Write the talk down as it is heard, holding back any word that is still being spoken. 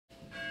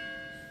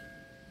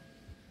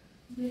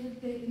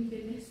Verde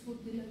embelezo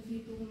de la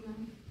vida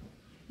humana,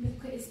 lo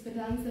que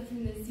esperanza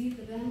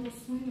frenecida dan los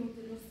sueños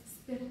de los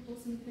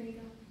expertos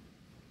entregados,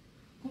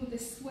 como de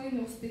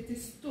sueños de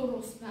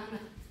tesoros gana.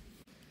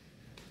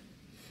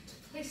 To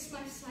place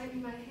my sight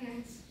in my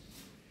hands,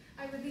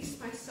 I release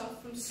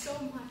myself from so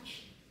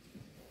much.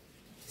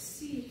 To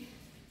see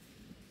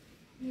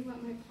only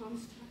what my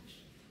palms touch.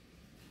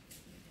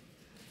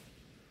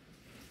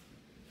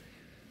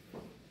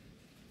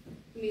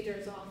 The meter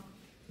is off.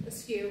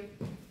 Askew.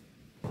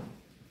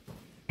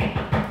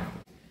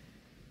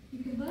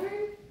 You can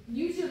learn.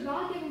 Use your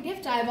God-given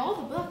gift. I have all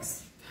the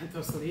books.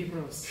 Tantos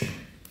libros.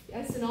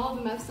 Yes, and all of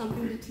them have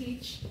something to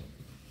teach.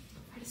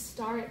 Where to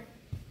start?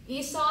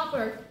 Aesop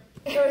or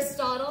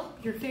Aristotle?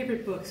 Your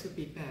favorite books would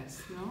be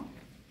best, no?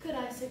 Could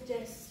I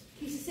suggest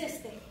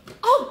Pisiste?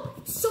 Oh,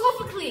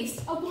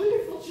 Sophocles! A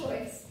wonderful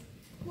choice.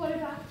 What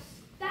about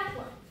that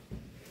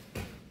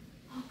one?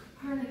 Oh,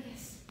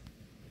 Copernicus.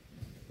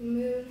 The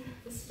moon,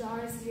 the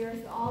stars, the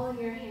earth, all in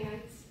your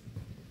hands.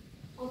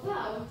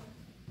 Although,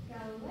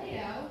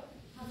 Galileo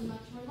has a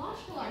much more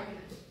logical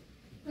argument,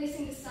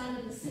 placing the sun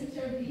at the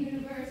center of the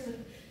universe with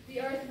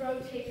the earth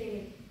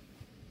rotating.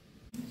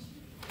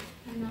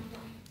 I'm not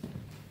blind.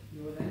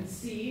 You will then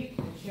see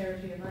the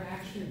charity of our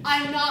actions.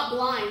 I'm not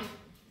blind.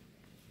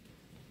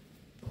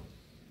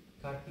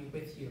 God be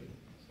with you,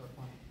 Sor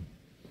Juana.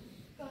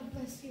 God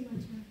bless you, my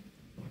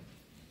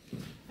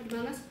child.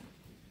 Hermanas?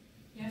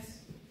 Yes?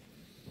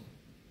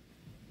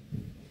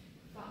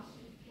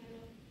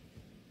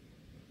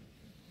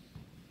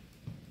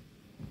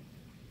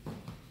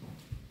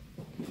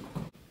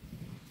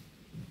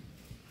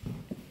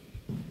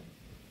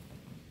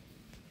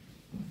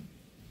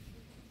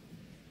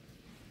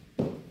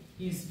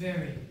 He's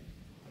very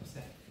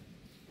upset.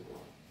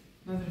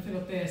 Mother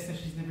Filotea says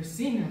she's never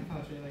seen a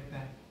padre like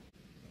that.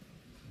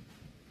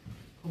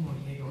 Como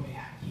llego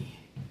aquí?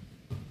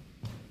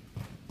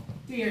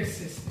 Dear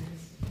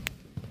sisters,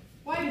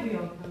 why do we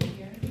all come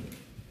here?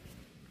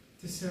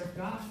 To serve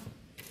God.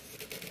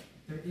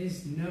 There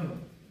is no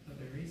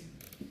other reason.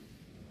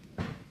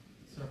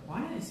 Sor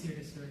Juana is here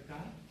to serve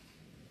God.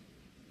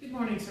 Good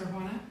morning, Sor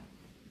Juana.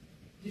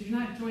 Did you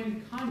not join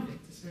the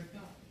convent to serve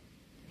God?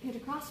 Hit a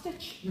cross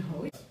stitch?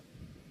 No.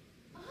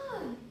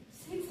 Ah,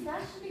 Saint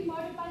Sebastian be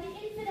martyred by the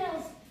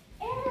infidels.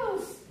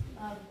 Arrows.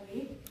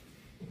 Lovely.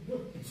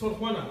 Sor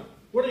Juana,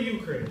 what are you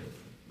creating?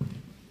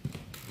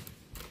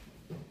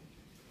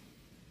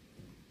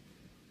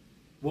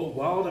 What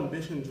wild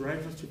ambition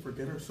drives us to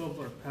forget ourselves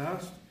our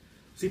past?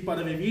 Si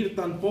para vivir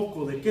tan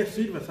poco, ¿de qué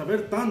sirve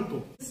saber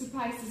tanto? This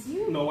surprises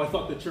you. No, I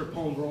thought that your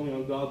poems were only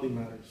on godly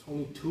matters.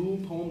 Only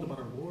 2 poems about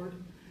our Lord,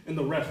 and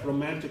the rest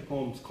romantic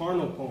poems,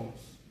 carnal poems.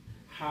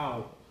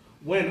 How?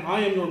 When?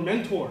 I am your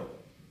mentor.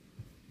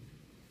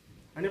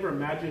 I never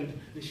imagined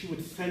that she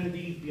would send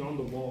these beyond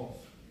the walls.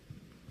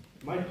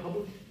 Am I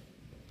published?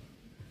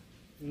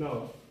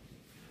 No.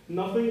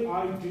 Nothing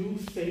I do,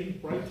 say,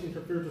 write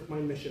interferes with my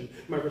mission,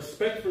 my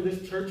respect for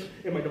this church,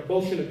 and my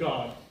devotion to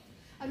God.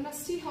 I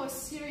must see how a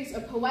series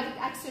of poetic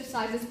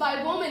exercises by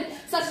a woman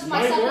such as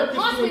My myself work will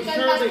is possibly to get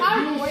ensure the best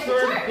power that before you the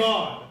serve church.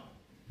 God.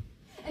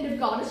 And if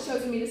God has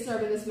chosen me to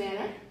serve in this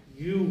manner,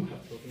 You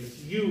have chosen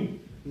this. You,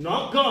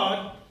 not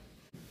God.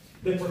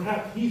 Then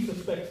perhaps he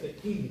suspects that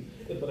he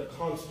is but a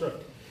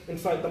construct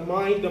inside the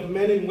mind of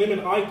men and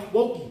women I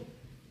quote you.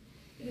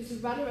 it is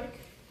rhetoric.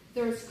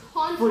 There is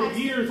context. For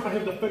years I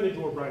have defended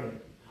your writing.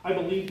 I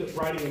believe that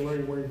writing and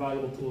learning were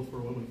invaluable tools for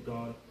a woman of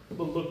God.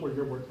 But look where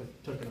your work has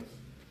taken us.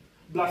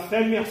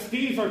 Blasphemias,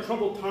 these are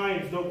troubled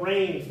times, the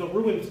rains, the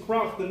ruins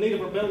cross, the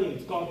native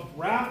rebellions. God's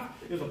wrath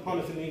is upon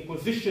us, and the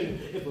Inquisition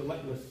is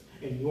relentless,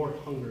 and your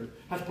hunger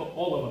has put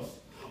all of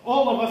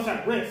us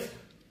at risk.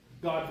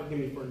 God, forgive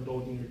me for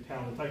indulging your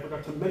talents. I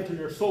forgot to mentor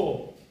your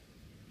soul.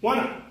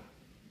 Juana,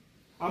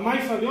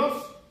 ¿amáis a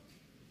Dios?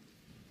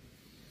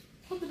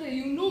 Padre,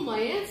 you know my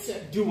answer.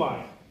 Do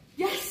I?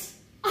 Yes,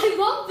 I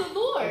love the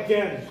Lord.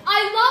 Again.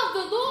 I love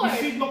the Lord.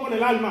 Decidlo con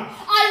el alma.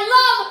 I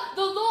love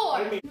the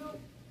Lord. I mean,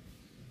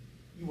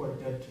 you are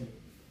dead to me.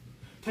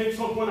 Take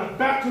Sor Juana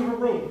back to her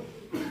room.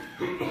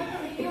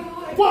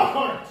 What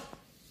heart?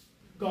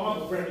 God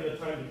will grant me the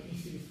time that he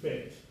sees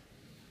fit.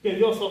 Que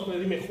Dios os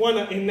redime.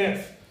 Juana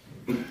Inés.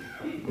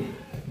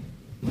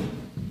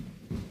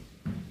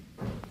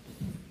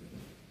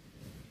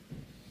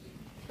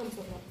 Come,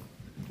 Sor Juana.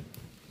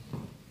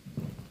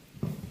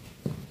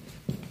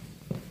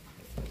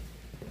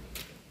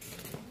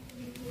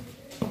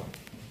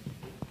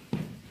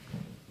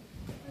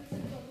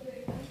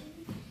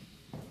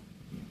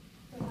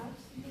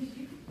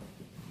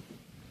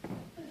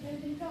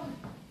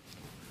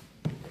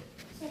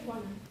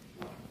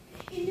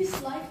 In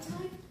this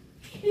lifetime,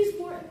 it is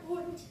more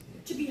important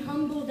to be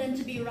humble than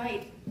to be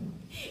right.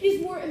 It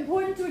is more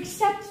important to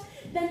accept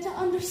than to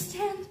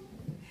understand.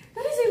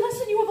 That is a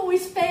lesson you have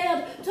always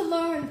failed to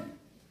learn.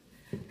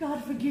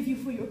 God forgive you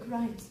for your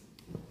crimes.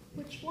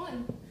 Which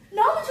one?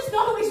 Knowledge is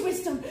not always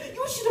wisdom.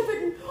 You should have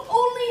written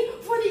only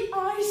for the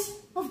eyes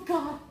of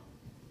God.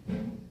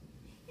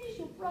 It is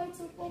your bride,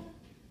 Sor Juana.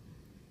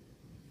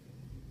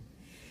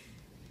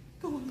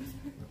 Go on with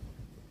her.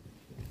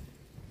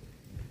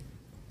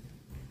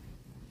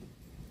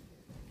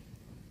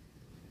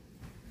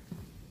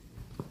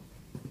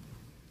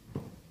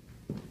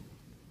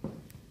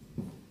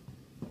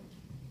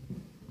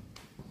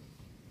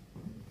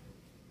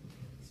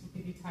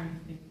 time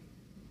to think.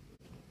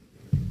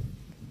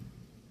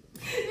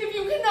 If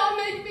you cannot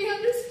make me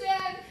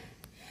understand,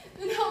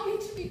 then help me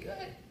to be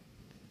good.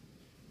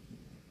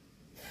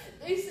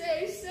 They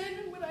say I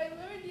sin when I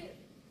learn it.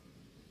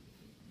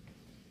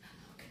 How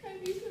can I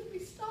reasonably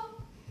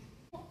stop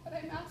what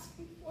I'm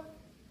asking for?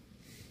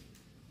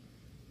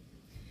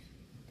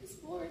 Because,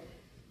 Lord,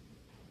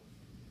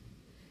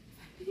 if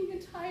I'm being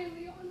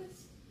entirely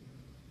honest,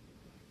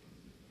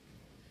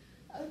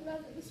 I would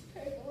rather this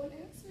prayer go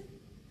unanswered.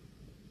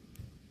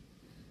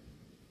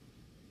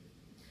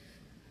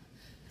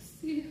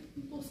 Así,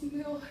 Dios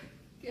mío,